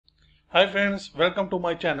Hi friends, welcome to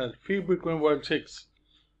my channel fee bitcoin world 6।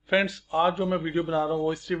 Friends, आज जो मैं video बना रहा हूँ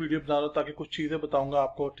वो इसलिए वीडियो बना रहा हूँ ताकि कुछ चीज़ें बताऊंगा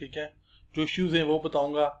आपको, ठीक है। जो इश्यूज हैं वो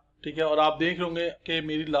बताऊंगा, ठीक है। और आप देख रहे होंगे कि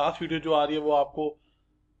मेरी लास्ट वीडियो जो आ रही है वो आपको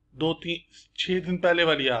 6 दिन पहले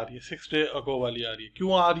वाली आ रही है, 6 डे अगो वाली आ रही है।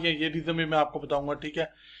 क्यों आ रही है ये रीज़न भी मैं आपको बताऊंगा, ठीक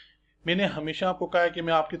है। मैंने हमेशा आपको कहा है कि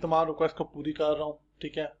मैं आपकी तमाम रिक्वेस्ट को पूरी कर रहा हूँ,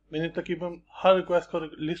 ठीक है। मैंने तकरीबन हर रिक्वेस्ट को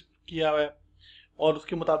लिस्ट किया हुआ है और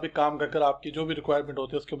उसके मुताबिक काम कर आपकी जो भी रिक्वायरमेंट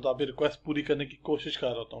होती है उसके मुताबिक रिक्वेस्ट पूरी करने की कोशिश कर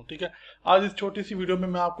रहा हूँ, ठीक है। आज इस छोटी सी वीडियो में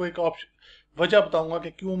मैं आपको एक ऑप्शन वजह बताऊंगा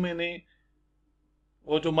कि क्यों मैंने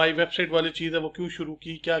वो जो माई वेबसाइट वाली चीज़ है वो क्यों शुरू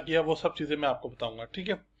की, क्या किया, वो सब चीज़ें मैं आपको बताऊंगा, ठीक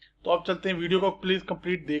है। तो अब चलते हैं, वीडियो को प्लीज़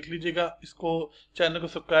कंप्लीट देख लीजिएगा, इसको चैनल को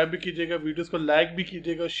सब्सक्राइब भी कीजिएगा, वीडियोस को लाइक भी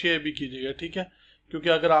कीजिएगा, शेयर भी कीजिएगा, ठीक है।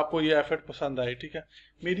 क्योंकि अगर आपको ये एफर्ट पसंद आए, ठीक है।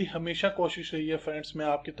 मेरी हमेशा कोशिश रही है फ्रेंड्स, मैं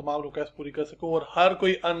आपकी तमाम रिक्वेस्ट पूरी कर सकूँ और हर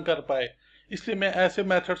कोई अर्न कर पाए। इसलिए मैं ऐसे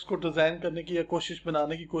मेथड्स को डिज़ाइन करने की या कोशिश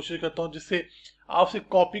बनाने की कोशिश करता हूँ जिससे आपसे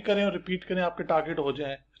कॉपी करें और रिपीट करें, आपके टारगेट हो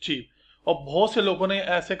जाएं अचीव। और बहुत से लोगों ने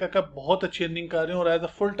ऐसे करके बहुत अच्छी अर्निंग कर रहे हैं और as a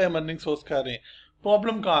full time earning source कर रहे हैं।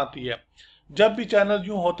 प्रॉब्लम कहाँ आती है? जब भी चैनल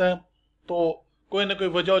यूं होता है तो कोई ना कोई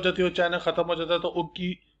वजह हो जाती है, चैनल खत्म हो जाता है तो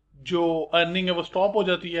उनकी जो अर्निंग है वो स्टॉप हो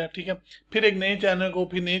जाती है, ठीक है। फिर एक नए चैनल को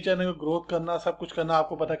ग्रोथ करना, सब कुछ करना,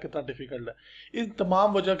 आपको पता है कितना डिफिकल्ट है। इन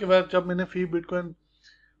तमाम वजह के बाद जब मैंने फी बिटकॉइन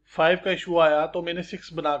 5 का इशू आया तो मैंने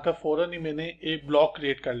 6 बनाकर फौरन ही मैंने एक ब्लॉग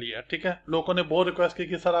क्रिएट कर लिया, ठीक है। लोगों ने बहुत रिक्वेस्ट की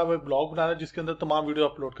कि सर आप एक ब्लॉग बना रहे हैं जिसके अंदर तमाम वीडियो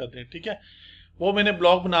अपलोड कर दें, ठीक है। वो मैंने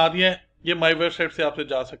ब्लॉग बना दिया है, ये माई वेबसाइट से आपसे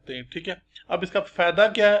जा सकते हैं, ठीक है। अब इसका फायदा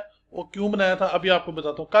क्या है, वो क्यों बनाया था, अभी आपको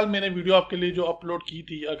बताता हूँ। कल मैंने वीडियो आपके लिए जो अपलोड की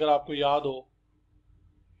थी, अगर आपको याद हो,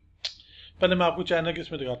 पहले मैं आपको चैनल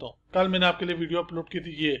किसमें दिखाता हूँ। कल मैंने आपके लिए वीडियो अपलोड की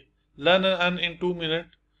थी, ये learn and earn in 2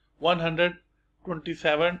 minute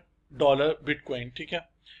 $127 bitcoin, ठीक है।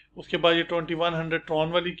 उसके बाद ये 2100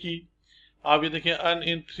 ट्रॉन वाली की, आप ये देखें earn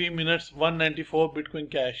in 3 minutes 194 bitcoin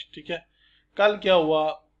cash, ठीक है। कल क्या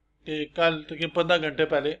हुआ कि कल तकरीबन 15 घंटे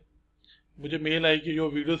पहले मुझे मेल आई कि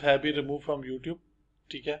your videos have been remove from YouTube,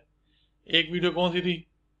 ठीक है। एक वीडियो कौन सी थी?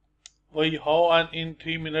 वही how earn in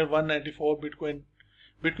 3 minute 194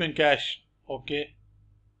 bitcoin cash, okay.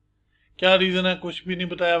 क्या रीजन है? कुछ भी नहीं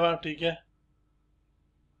बताया हुआ, ठीक है।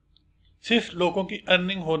 सिर्फ लोगों की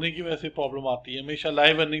अर्निंग होने की वजह से प्रॉब्लम आती है, हमेशा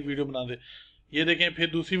लाइव अर्निंग वीडियो बना दे। ये देखें, फिर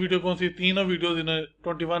दूसरी वीडियो कौन सी? तीनों वीडियोस इन्होंने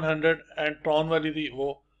 2100 एंड ट्रॉन वाली थी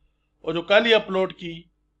वो, और जो कल ही अपलोड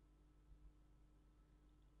की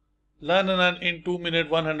learn and earn in 2 minute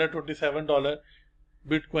 $127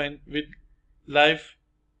 bitcoin with live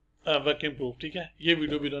working proof, ठीक है। ये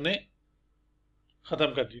वीडियो भी इन्होंने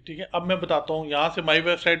खत्म कर दी, ठीक है। अब मैं बताता हूँ यहाँ से माई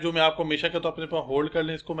वेबसाइट जो मैं आपको हमेशा कहता हूँ अपने पास होल्ड कर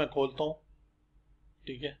लें, इसको मैं खोलता हूँ,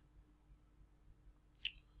 ठीक है।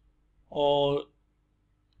 और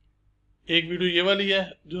एक वीडियो ये वाली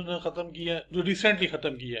है जो उन्होंने खत्म की है, जो रिसेंटली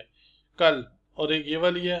खत्म की है कल, और एक ये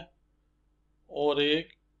वाली है, और एक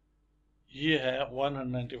ये है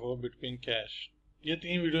 194 बिटकॉइन कैश। ये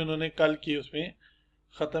 3 वीडियो इन्होंने कल की, उसमें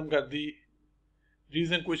खत्म कर दी।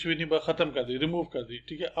 रीजन कुछ भी नहीं, बस खत्म कर दी, रिमूव कर दी,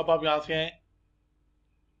 ठीक है। अब आप यहाँ से आए,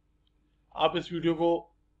 आप इस वीडियो को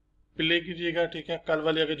प्ले कीजिएगा, ठीक है। कल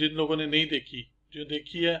वाली अगर जिन लोगों ने नहीं देखी, जो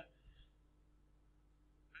देखी है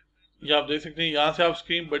ये आप देख सकते हैं। यहाँ से आप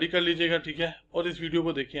स्क्रीन बड़ी कर लीजिएगा, ठीक है, और इस वीडियो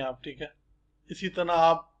को देखिए आप, ठीक है। इसी तरह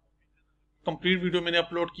आप कंप्लीट वीडियो मैंने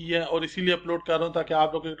अपलोड की है और इसीलिए अपलोड कर रहा हूँ ताकि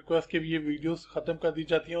आप लोगों की रिक्वेस्ट के भी ये वीडियोस खत्म कर दी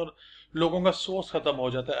जाती हैं और लोगों का सोर्स खत्म हो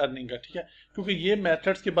जाता है अर्निंग का, ठीक है। क्योंकि ये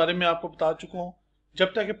मेथड्स के बारे में आपको बता चुका हूँ।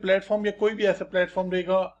 जब तक ये प्लेटफॉर्म या कोई भी ऐसा प्लेटफॉर्म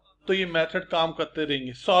रहेगा तो ये मेथड काम करते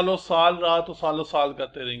रहेंगे, सालों साल रहा तो सालों साल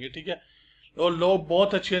करते रहेंगे, ठीक है। और लोग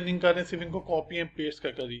बहुत अच्छी अर्निंग कर रहे हैं सिर्फ इनको कॉपी एंड पेस्ट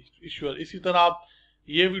कर कर ईश्वर। इसी तरह आप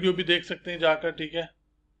ये वीडियो भी देख सकते हैं जाकर, ठीक है।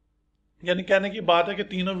 यानी कहने की बात है कि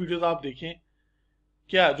तीनों वीडियोस आप देखें,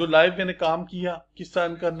 क्या जो लाइव मैंने काम किया किस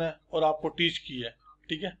तरह करना है और आपको टीच किया है,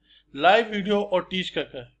 ठीक है। लाइव वीडियो और टीच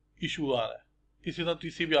कर इशू आ रहा है, इसी तरह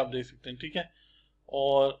तीसरी भी आप देख सकते हैं, ठीक है।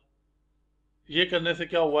 और ये करने से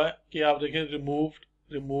क्या हुआ है कि आप देखें रिमूव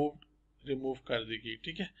कर दी गई,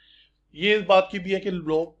 ठीक है। ये इस बात की भी है कि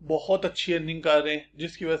लोग बहुत अच्छी अर्निंग कर रहे हैं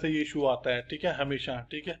जिसकी वजह से ये इशू आता है, ठीक है, हमेशा,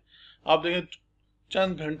 ठीक है। आप देखें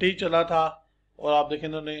चंद घंटे ही चला था और आप देखें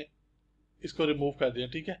इन्होंने इसको रिमूव कर दिया,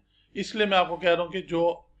 ठीक है। इसलिए मैं आपको कह रहा हूँ कि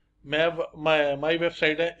जो माई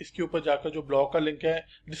वेबसाइट है इसके ऊपर जाकर जो ब्लॉग का लिंक है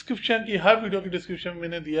डिस्क्रिप्शन की, हर वीडियो की डिस्क्रिप्शन में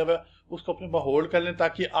मैंने दिया हुआ, उसको अपने पास होल्ड कर लें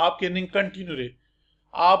ताकि आपकी अर्निंग कंटिन्यू रहे।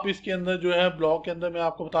 आप इसके अंदर जो है ब्लॉग के अंदर मैं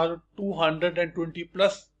आपको बता दूं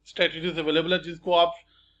 220+ स्ट्रेटजीज अवेलेबल है जिसको आप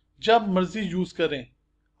जब मर्जी यूज करें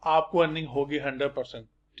आपको अर्निंग होगी 100%,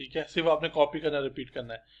 ठीक है। सिर्फ आपने कॉपी करना, रिपीट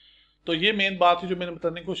करना है। तो ये मेन बात है जो मैंने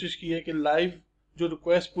बताने की कोशिश की है कि लाइव जो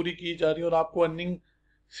रिक्वेस्ट पूरी की जा रही है और आपको अर्निंग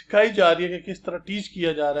सिखाई जा रही है कि किस तरह टीच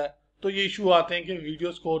किया जा रहा है, तो ये इशू आते हैं कि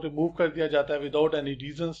वीडियोस को रिमूव कर दिया जाता है विदाउट एनी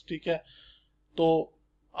रीजंस, ठीक है। तो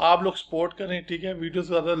आप लोग सपोर्ट करें, ठीक है, वीडियोस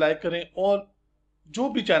ज़्यादा लाइक करें, और जो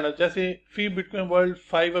भी चैनल जैसे फ्री बिटकॉइन वर्ल्ड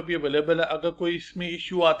 5 अभी अवेलेबल है, अगर कोई इसमें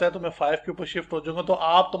इश्यू आता है तो मैं 5 के ऊपर शिफ्ट हो जाऊंगा, तो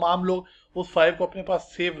आप तमाम लोग उस 5 को अपने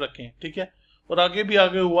पास सेव रखें, ठीक है। और आगे भी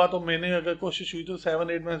आगे हुआ तो मैंने अगर कोशिश हुई तो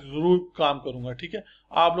 7-8 में जरूर काम करूंगा, ठीक है।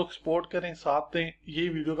 आप लोग सपोर्ट करें, साथ दें, यही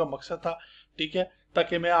वीडियो का मकसद था, ठीक है,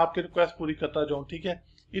 ताकि मैं आपकी रिक्वेस्ट पूरी करता जाऊं, ठीक है।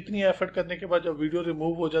 इतनी एफर्ट करने के बाद जब वीडियो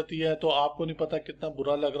रिमूव हो जाती है तो आपको नहीं पता कितना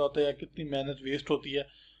बुरा लग रहा होता है या कितनी मेहनत वेस्ट होती है,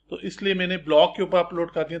 तो इसलिए मैंने ब्लॉग के ऊपर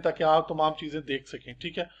अपलोड कर दिया ताकि आप तमाम चीज़ें देख सकें,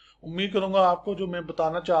 ठीक है। उम्मीद करूंगा आपको जो मैं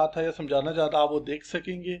बताना चाहता था या समझाना चाहता आप वो देख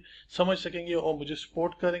सकेंगे, समझ सकेंगे और मुझे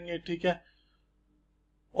सपोर्ट करेंगे, ठीक है,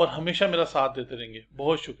 और हमेशा मेरा साथ देते रहेंगे।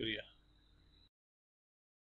 बहुत शुक्रिया।